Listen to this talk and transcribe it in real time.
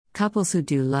Couples who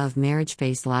do love marriage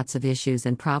face lots of issues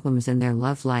and problems in their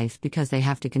love life because they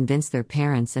have to convince their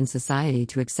parents and society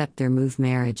to accept their move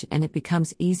marriage, and it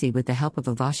becomes easy with the help of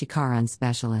a Vashikaran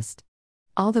specialist.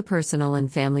 All the personal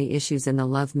and family issues in the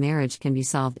love marriage can be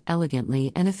solved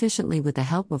elegantly and efficiently with the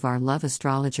help of our love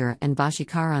astrologer and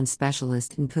Vashikaran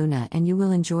specialist in Pune, and you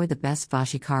will enjoy the best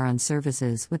Vashikaran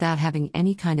services without having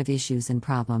any kind of issues and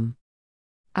problem.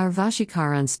 Our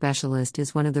Vashikaran specialist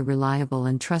is one of the reliable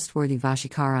and trustworthy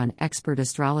Vashikaran expert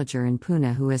astrologer in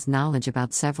Pune who has knowledge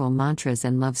about several mantras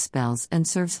and love spells and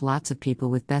serves lots of people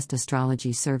with best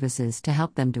astrology services to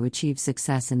help them to achieve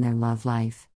success in their love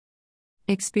life.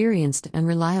 Experienced and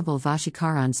reliable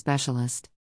Vashikaran specialist.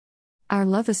 Our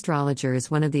love astrologer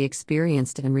is one of the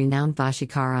experienced and renowned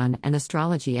Vashikaran and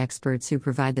astrology experts who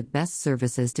provide the best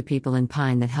services to people in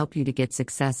Pune that help you to get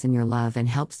success in your love and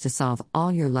helps to solve all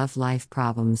your love life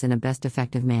problems in a best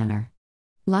effective manner.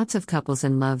 Lots of couples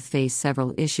in love face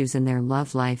several issues in their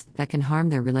love life that can harm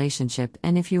their relationship,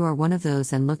 and if you are one of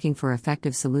those and looking for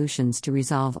effective solutions to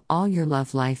resolve all your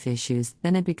love life issues,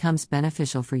 then it becomes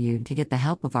beneficial for you to get the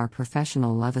help of our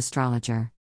professional love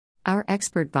astrologer. Our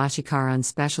expert Vashikaran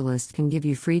specialist can give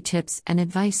you free tips and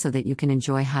advice so that you can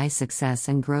enjoy high success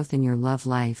and growth in your love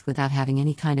life without having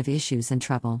any kind of issues and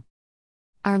trouble.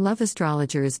 Our love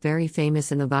astrologer is very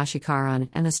famous in the Vashikaran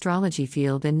and astrology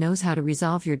field and knows how to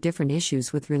resolve your different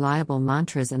issues with reliable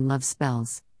mantras and love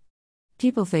spells.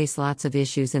 People face lots of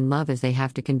issues in love as they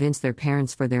have to convince their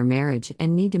parents for their marriage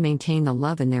and need to maintain the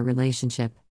love in their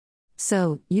relationship.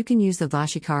 So, you can use the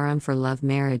Vashikaran for love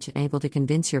marriage and able to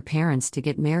convince your parents to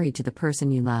get married to the person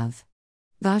you love.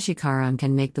 Vashikaran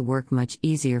can make the work much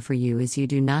easier for you as you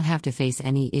do not have to face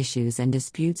any issues and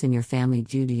disputes in your family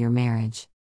due to your marriage.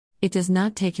 It does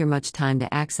not take you much time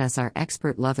to access our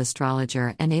expert love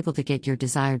astrologer and able to get your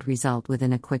desired result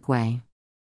within a quick way.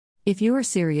 If you are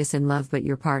serious in love but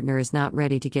your partner is not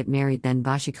ready to get married, then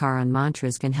Vashikaran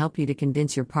mantras can help you to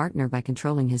convince your partner by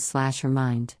controlling his/her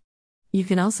mind. You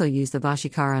can also use the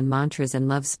Vashikaran mantras and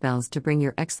love spells to bring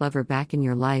your ex-lover back in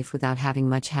your life without having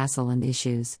much hassle and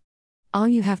issues. All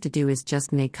you have to do is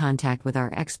just make contact with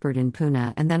our expert in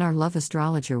Pune, and then our love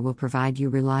astrologer will provide you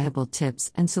reliable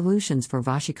tips and solutions for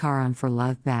Vashikaran for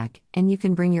love back, and you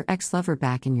can bring your ex-lover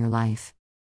back in your life.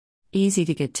 Easy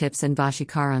to get tips and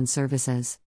Vashikaran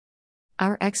services.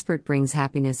 Our expert brings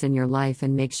happiness in your life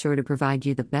and makes sure to provide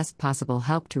you the best possible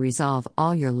help to resolve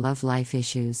all your love life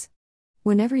issues.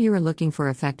 Whenever you are looking for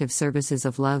effective services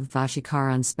of love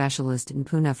Vashikaran specialist in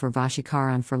Pune for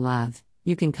Vashikaran for love,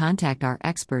 you can contact our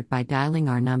expert by dialing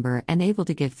our number and able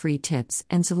to get free tips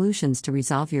and solutions to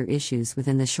resolve your issues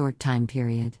within the short time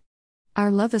period. Our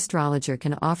love astrologer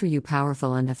can offer you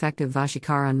powerful and effective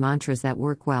Vashikaran mantras that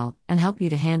work well and help you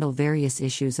to handle various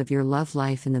issues of your love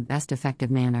life in the best effective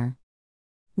manner.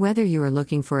 Whether you are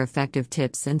looking for effective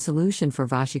tips and solution for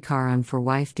Vashikaran for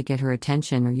wife to get her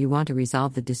attention, or you want to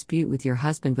resolve the dispute with your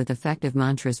husband with effective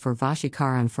mantras for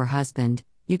Vashikaran for husband,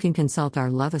 you can consult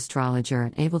our love astrologer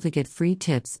and able to get free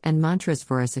tips and mantras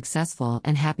for a successful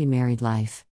and happy married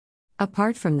life.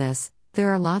 Apart from this, there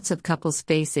are lots of couples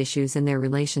face issues in their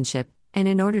relationship, and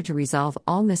in order to resolve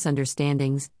all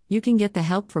misunderstandings, you can get the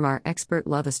help from our expert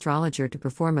love astrologer to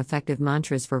perform effective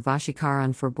mantras for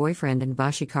Vashikaran for boyfriend and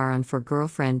Vashikaran for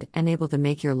girlfriend, and able to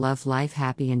make your love life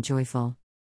happy and joyful.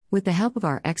 With the help of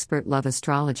our expert love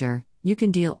astrologer, you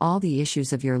can deal all the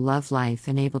issues of your love life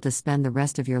and able to spend the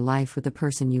rest of your life with the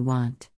person you want.